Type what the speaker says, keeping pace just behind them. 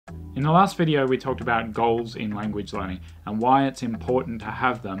In the last video we talked about goals in language learning and why it's important to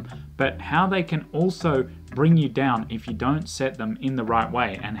have them, but how they can also bring you down if you don't set them in the right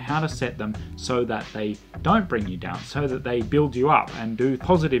way, and how to set them so that they don't bring you down, so that they build you up and do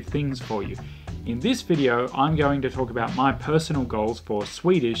positive things for you. In this video, I'm going to talk about my personal goals for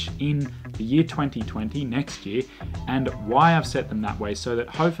Swedish in the year 2020, next year, and why I've set them that way so that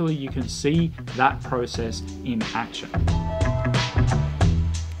hopefully you can see that process in action.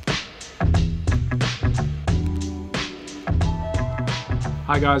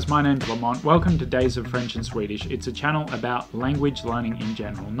 Hi guys, my name's Lamont. Welcome to Days of French and Swedish. It's a channel about language learning in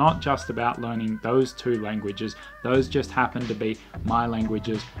general, not just about learning those two languages. Those just happen to be my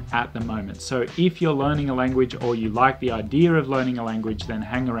languages at the moment. So if you're learning a language or you like the idea of learning a language, then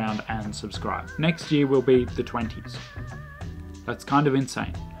hang around and subscribe. Next year will be the 20s. That's kind of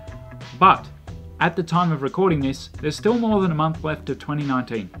insane. But at the time of recording this, there's still more than a month left of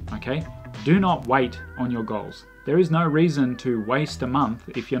 2019, okay? Do not wait on your goals. There is no reason to waste a month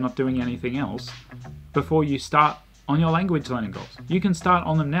if you're not doing anything else before you start on your language learning goals. You can start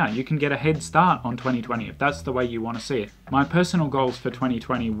on them now. You can get a head start on 2020 if that's the way you want to see it. My personal goals for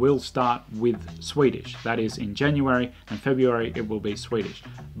 2020 will start with Swedish. That is, in January and February it will be Swedish.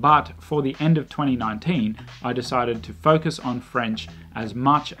 But for the end of 2019, I decided to focus on French as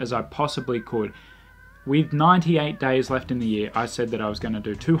much as I possibly could. With 98 days left in the year, I said that I was going to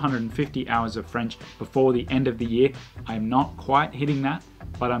do 250 hours of French before the end of the year. I'm not quite hitting that,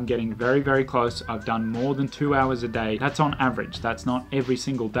 but I'm getting very, very close. I've done more than 2 hours a day. That's on average. That's not every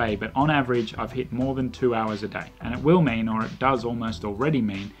single day, but on average, I've hit more than 2 hours a day. And it will mean, or it does almost already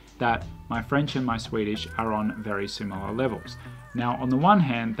mean, that my French and my Swedish are on very similar levels. Now, on the one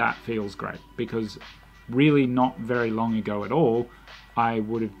hand, that feels great because really not very long ago at all, I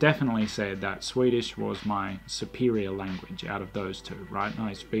would have definitely said that Swedish was my superior language out of those two, right?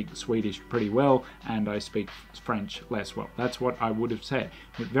 I speak Swedish pretty well and I speak French less well. That's what I would have said.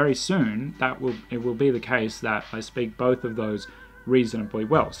 But very soon, it will be the case that I speak both of those reasonably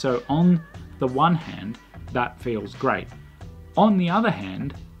well. So on the one hand, that feels great. On the other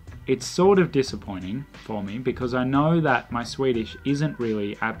hand, it's sort of disappointing for me because I know that my Swedish isn't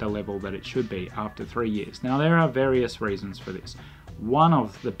really at the level that it should be after 3 years. Now, there are various reasons for this. One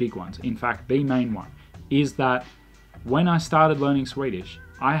of the big ones, in fact the main one, is that when I started learning Swedish,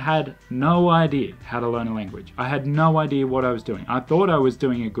 I had no idea how to learn a language. I had no idea what I was doing. I thought I was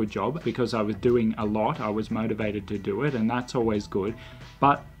doing a good job because I was doing a lot. I was motivated to do it, and that's always good.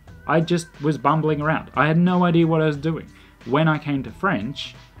 But I just was bumbling around. I had no idea what I was doing. When I came to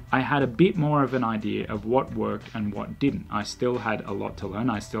French, I had a bit more of an idea of what worked and what didn't. I still had a lot to learn.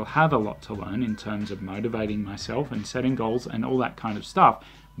 I still have a lot to learn in terms of motivating myself and setting goals and all that kind of stuff.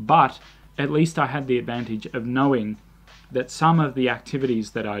 But at least I had the advantage of knowing that some of the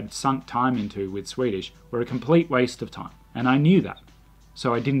activities that I'd sunk time into with Swedish were a complete waste of time. And I knew that.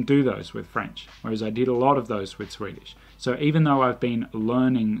 So I didn't do those with French, whereas I did a lot of those with Swedish. So even though I've been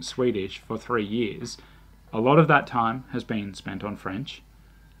learning Swedish for 3 years, a lot of that time has been spent on French.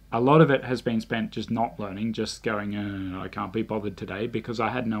 A lot of it has been spent just not learning, just going, I can't be bothered today because I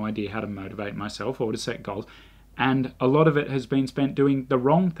had no idea how to motivate myself or to set goals. And a lot of it has been spent doing the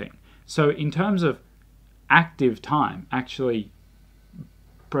wrong thing. So in terms of active time, actually,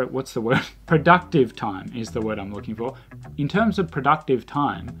 what's the word? Productive time is the word I'm looking for. In terms of productive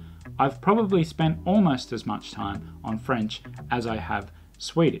time, I've probably spent almost as much time on French as I have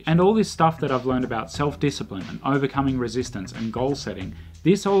Swedish. And all this stuff that I've learned about self-discipline and overcoming resistance and goal setting,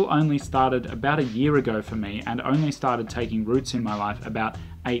 this all only started about a year ago for me and only started taking roots in my life about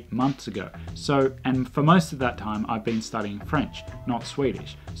 8 months ago. So, and for most of that time, I've been studying French, not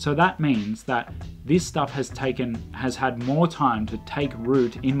Swedish. So that means that this stuff has had more time to take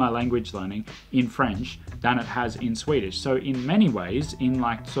root in my language learning in French than it has in Swedish. So in many ways, in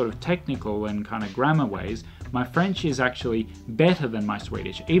like sort of technical and kind of grammar ways, my French is actually better than my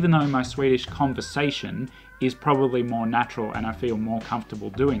Swedish, even though my Swedish conversation is probably more natural and I feel more comfortable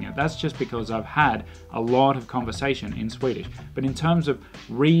doing it. That's just because I've had a lot of conversation in Swedish. But in terms of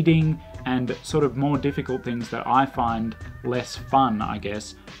reading and sort of more difficult things that I find less fun, I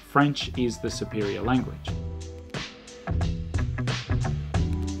guess, French is the superior language.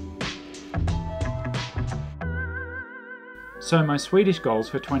 So my Swedish goals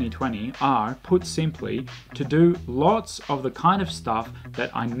for 2020 are, put simply, to do lots of the kind of stuff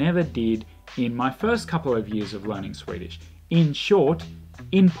that I never did in my first couple of years of learning Swedish. In short,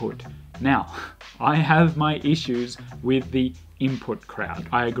 input. Now, I have my issues with the input crowd.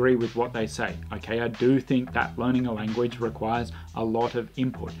 I agree with what they say, okay? I do think that learning a language requires a lot of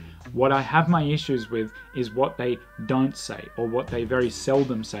input. What I have my issues with is what they don't say, or what they very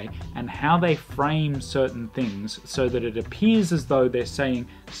seldom say, and how they frame certain things so that it appears as though they're saying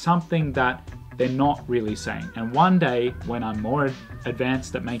something that they're not really saying. And one day, when I'm more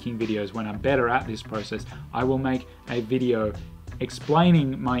advanced at making videos, when I'm better at this process, I will make a video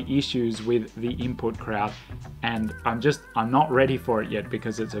explaining my issues with the input crowd, and I'm not ready for it yet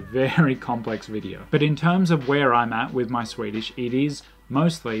because it's a very complex video. But in terms of where I'm at with my Swedish, it is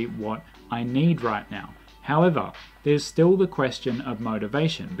mostly what I need right now. However, there's still the question of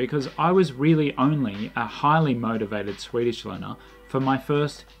motivation, because I was really only a highly motivated Swedish learner for my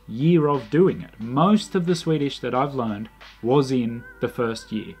first year of doing it. Most of the Swedish that I've learned was in the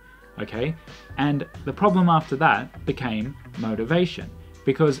first year. Okay, and the problem after that became motivation,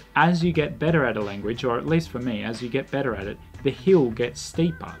 because as you get better at a language, or at least for me, as you get better at it, the hill gets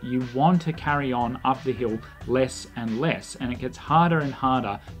steeper. You want to carry on up the hill less and less, and it gets harder and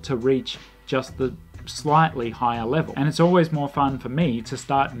harder to reach just the slightly higher level. And it's always more fun for me to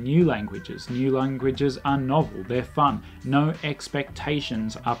start new languages. New languages are novel, they're fun. No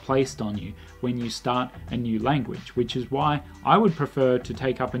expectations are placed on you when you start a new language, which is why I would prefer to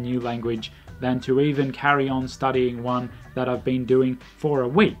take up a new language than to even carry on studying one that I've been doing for a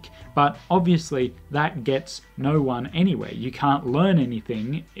week. But obviously that gets no one anywhere. You can't learn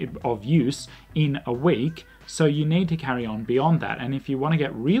anything of use in a week, so you need to carry on beyond that. And if you want to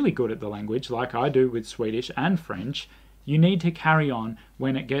get really good at the language, like I do with Swedish and French, you need to carry on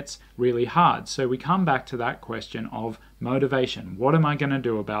when it gets really hard. So we come back to that question of motivation. What am I going to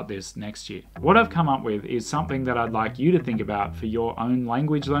do about this next year? What I've come up with is something that I'd like you to think about for your own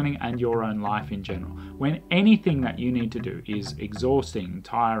language learning and your own life in general. When anything that you need to do is exhausting,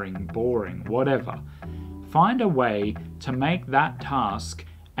 tiring, boring, whatever, find a way to make that task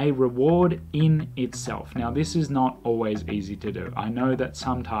a reward in itself. Now, this is not always easy to do. I know that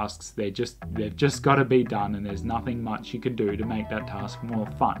some tasks, they've just got to be done, and there's nothing much you could do to make that task more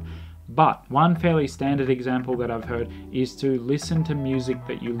fun. But one fairly standard example that I've heard is to listen to music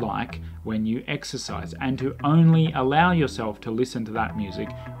that you like when you exercise, and to only allow yourself to listen to that music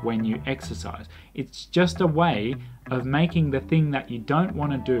when you exercise. It's just a way of making the thing that you don't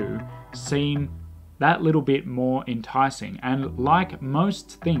want to do seem that little bit more enticing. And like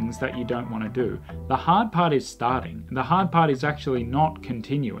most things that you don't want to do, the hard part is starting. The hard part is actually not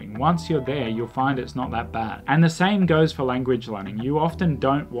continuing. Once you're there, you'll find it's not that bad. And the same goes for language learning. You often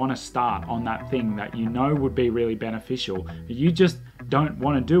don't want to start on that thing that you know would be really beneficial. You just don't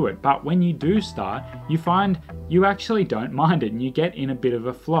want to do it. But when you do start, you find you actually don't mind it, and you get in a bit of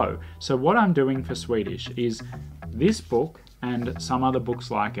a flow. So what I'm doing for Swedish is this book and some other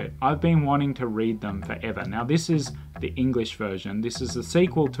books like it. I've been wanting to read them forever. Now, this is the English version. This is the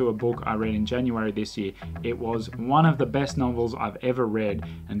sequel to a book I read in January this year. It was one of the best novels I've ever read,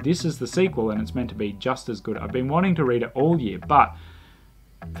 and this is the sequel, and it's meant to be just as good. I've been wanting to read it all year, but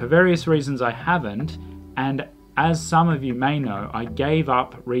for various reasons I haven't, and as some of you may know, I gave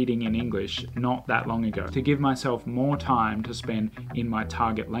up reading in English not that long ago to give myself more time to spend in my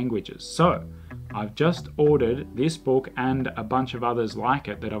target languages. So I've just ordered this book and a bunch of others like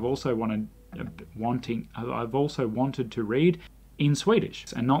it that I've also wanted to read in Swedish,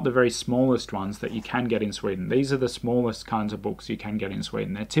 and not the very smallest ones that you can get in Sweden. These are the smallest kinds of books you can get in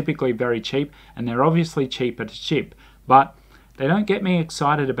Sweden. They're typically very cheap, and they're obviously cheaper to ship, but they don't get me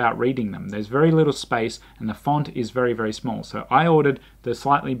excited about reading them. There's very little space, and the font is very, very small. So I ordered the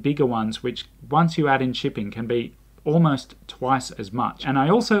slightly bigger ones, which once you add in shipping can be almost twice as much. And I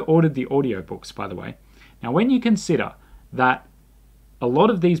also ordered the audiobooks, by the way. Now, when you consider that a lot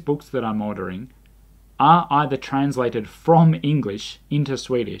of these books that I'm ordering are either translated from English into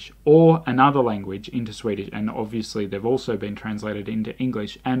Swedish or another language into Swedish, and obviously they've also been translated into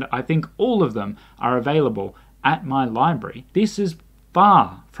English, and I think all of them are available at my library, this is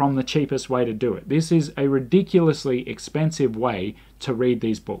far from the cheapest way to do it. This is a ridiculously expensive way to read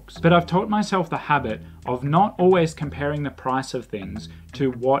these books. But I've taught myself the habit of not always comparing the price of things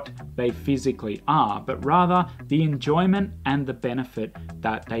to what they physically are, but rather the enjoyment and the benefit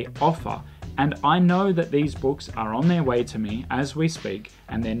that they offer. And I know that these books are on their way to me as we speak,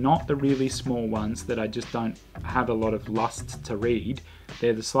 and they're not the really small ones that I just don't have a lot of lust to read.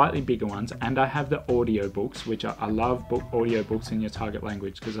 They're the slightly bigger ones, and I have the audiobooks, which I love audiobooks in your target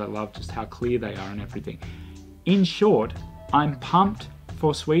language because I love just how clear they are and everything. In short, I'm pumped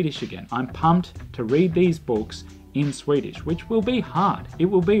for Swedish again. I'm pumped to read these books in Swedish, which will be hard. It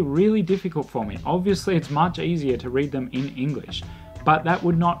will be really difficult for me. Obviously, it's much easier to read them in English, but that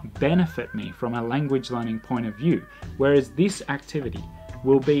would not benefit me from a language learning point of view. Whereas this activity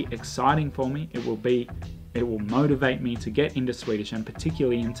will be exciting for me, it will motivate me to get into Swedish, and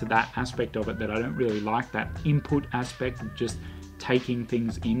particularly into that aspect of it that I don't really like, that input aspect of just taking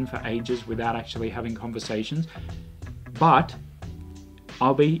things in for ages without actually having conversations. But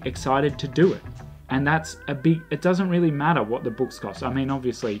I'll be excited to do it. And that's it doesn't really matter what the books cost. I mean,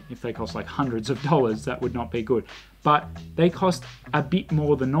 obviously, if they cost like hundreds of dollars, that would not be good. But they cost a bit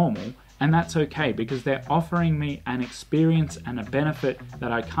more than normal, and that's okay because they're offering me an experience and a benefit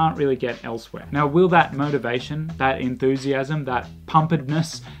that I can't really get elsewhere. Now, will that motivation, that enthusiasm, that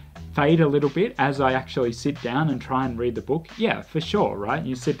pumpedness fade a little bit as I actually sit down and try and read the book? Yeah, for sure, right?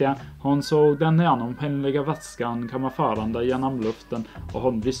 You sit down, hon såg den genomskinliga vätskan komma farande genom luften och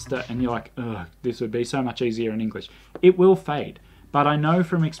hon visste, and you're like, ugh, this would be so much easier in English. It will fade. But I know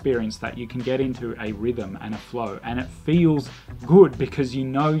from experience that you can get into a rhythm and a flow, and it feels good because you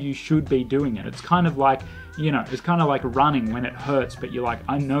know you should be doing it. It's kind of like, you know, it's kind of like running when it hurts, but you're like,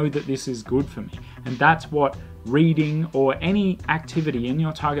 I know that this is good for me. And that's what reading or any activity in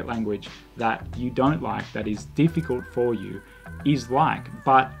your target language that you don't like, that is difficult for you, is like.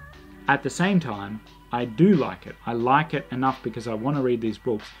 But at the same time, I do like it. I like it enough because I want to read these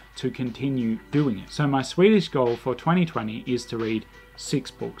books to continue doing it. So my Swedish goal for 2020 is to read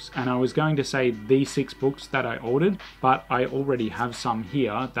 6 books. And I was going to say the 6 books that I ordered, but I already have some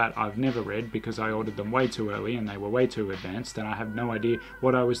here that I've never read because I ordered them way too early and they were way too advanced, and I have no idea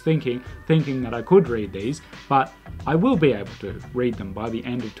what I was thinking that I could read these. But I will be able to read them by the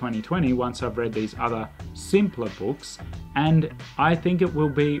end of 2020 once I've read these other simpler books, and I think it will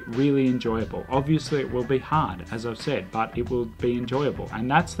be really enjoyable. Obviously it will be hard, as I've said, but it will be enjoyable, and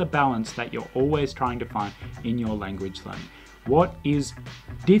that's the balance that you're always trying to find in your language learning. What is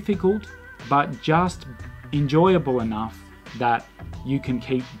difficult but just enjoyable enough that you can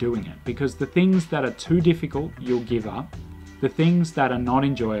keep doing it? Because the things that are too difficult, you'll give up. The things that are not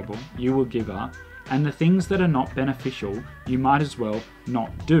enjoyable, you will give up. And the things that are not beneficial, you might as well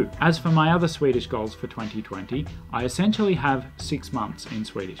not do. As for my other Swedish goals for 2020, I essentially have 6 months in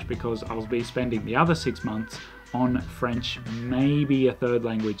Swedish because I'll be spending the other 6 months on French, maybe a third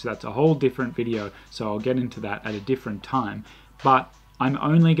language. That's a whole different video, so I'll get into that at a different time. But I'm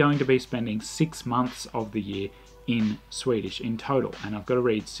only going to be spending 6 months of the year in Swedish in total, and I've got to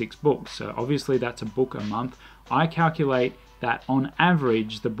read 6 books. So obviously that's a book a month. I calculate that on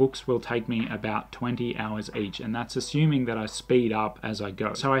average the books will take me about 20 hours each, and that's assuming that I speed up as I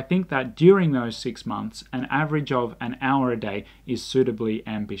go. So I think that during those 6 months, an average of an hour a day is suitably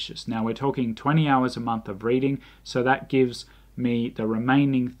ambitious. Now we're talking 20 hours a month of reading, so that gives me the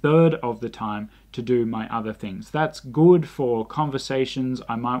remaining third of the time to do my other things. That's good for conversations.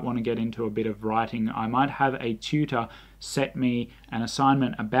 I might want to get into a bit of writing. I might have a tutor set me an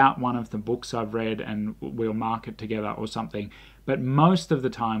assignment about one of the books I've read and we'll mark it together or something. But most of the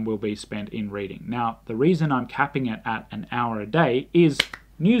time will be spent in reading. Now, the reason I'm capping it at an hour a day is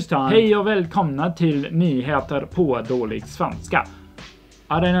news time. Hej och välkomna till nyheter på dålig svenska.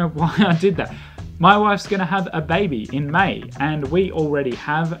 I don't know why I did that. My wife's going to have a baby in May, and we already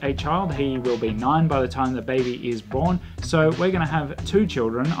have a child. He will be 9 by the time the baby is born. So we're going to have 2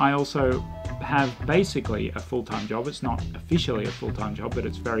 children. I also have basically a full-time job. It's not officially a full-time job, but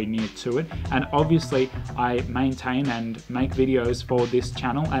it's very near to it. And obviously I maintain and make videos for this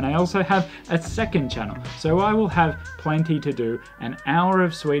channel, and I also have a second channel. So I will have plenty to do. An hour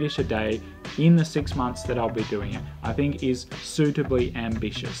of Swedish a day in the 6 months that I'll be doing it, I think is suitably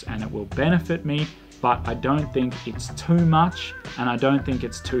ambitious, and it will benefit me, but I don't think it's too much, and I don't think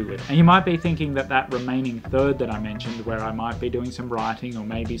it's too little. And you might be thinking that that remaining third that I mentioned, where I might be doing some writing or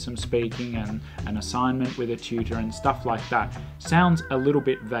maybe some speaking and an assignment with a tutor and stuff like that, sounds a little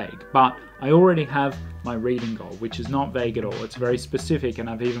bit vague. But I already have my reading goal, which is not vague at all. It's very specific, and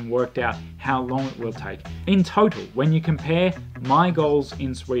I've even worked out how long it will take. In total, when you compare my goals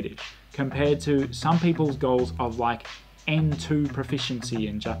in Swedish compared to some people's goals of like N2 proficiency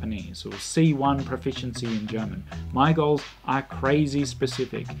in Japanese or C1 proficiency in German, my goals are crazy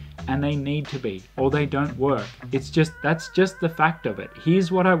specific, and they need to be, or they don't work. That's just the fact of it.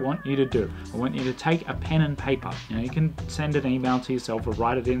 Here's what I want you to do. I want you to take a pen and paper. You know, you can send an email to yourself or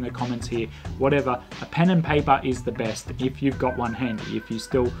write it in the comments here, whatever. A pen and paper is the best if you've got one handy, if you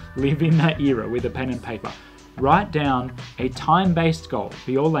still live in that era with a pen and paper. Write down a time-based goal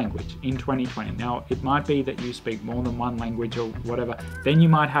for your language in 2020. Now, it might be that you speak more than one language or whatever. Then you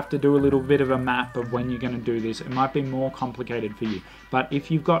might have to do a little bit of a map of when you're going to do this. It might be more complicated for you. But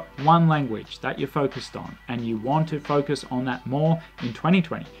if you've got one language that you're focused on and you want to focus on that more in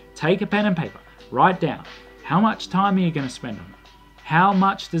 2020, take a pen and paper. Write down how much time are you going to spend on it. How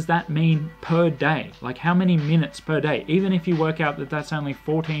much does that mean per day? Like how many minutes per day? Even if you work out that that's only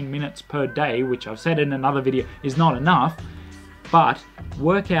 14 minutes per day, which I've said in another video is not enough, but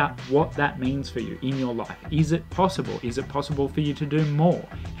work out what that means for you in your life. Is it possible? Is it possible for you to do more?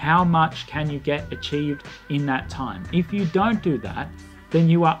 How much can you get achieved in that time? If you don't do that, then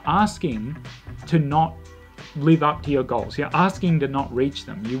you are asking to not live up to your goals. You're asking to not reach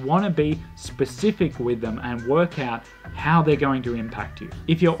them. You want to be specific with them and work out how they're going to impact you.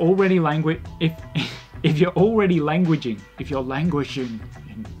 If you're already if you're languishing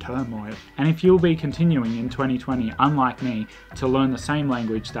in turmoil, and if you'll be continuing in 2020, unlike me, to learn the same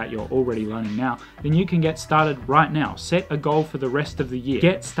language that you're already learning now, then you can get started right now. Set a goal for the rest of the year.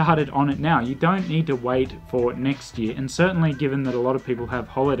 Get started on it now. You don't need to wait for next year, and certainly given that a lot of people have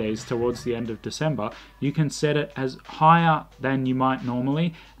holidays towards the end of December, you can set it as higher than you might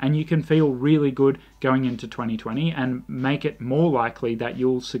normally, and you can feel really good going into 2020 and make it more likely that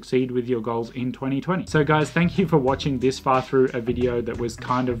you'll succeed with your goals in 2020. So guys, thank you for watching this far through a video that was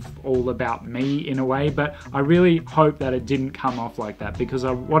kind of all about me in a way, but I really hope that it didn't come off like that, because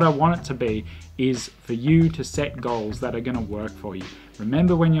what I want it to be is for you to set goals that are going to work for you.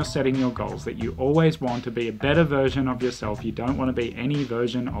 Remember when you're setting your goals that you always want to be a better version of yourself. You don't want to be any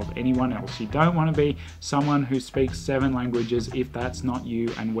version of anyone else. You don't want to be someone who speaks 7 languages if that's not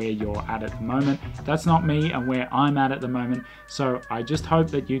you and where you're at the moment. That's not me and where I'm at the moment. So I just hope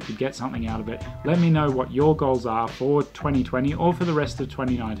that you could get something out of it. Let me know what your goals are for 2020 or for the rest of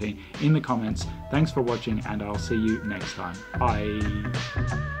 2019 in the comments. Thanks for watching, and I'll see you next time.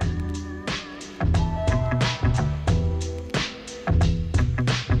 Bye.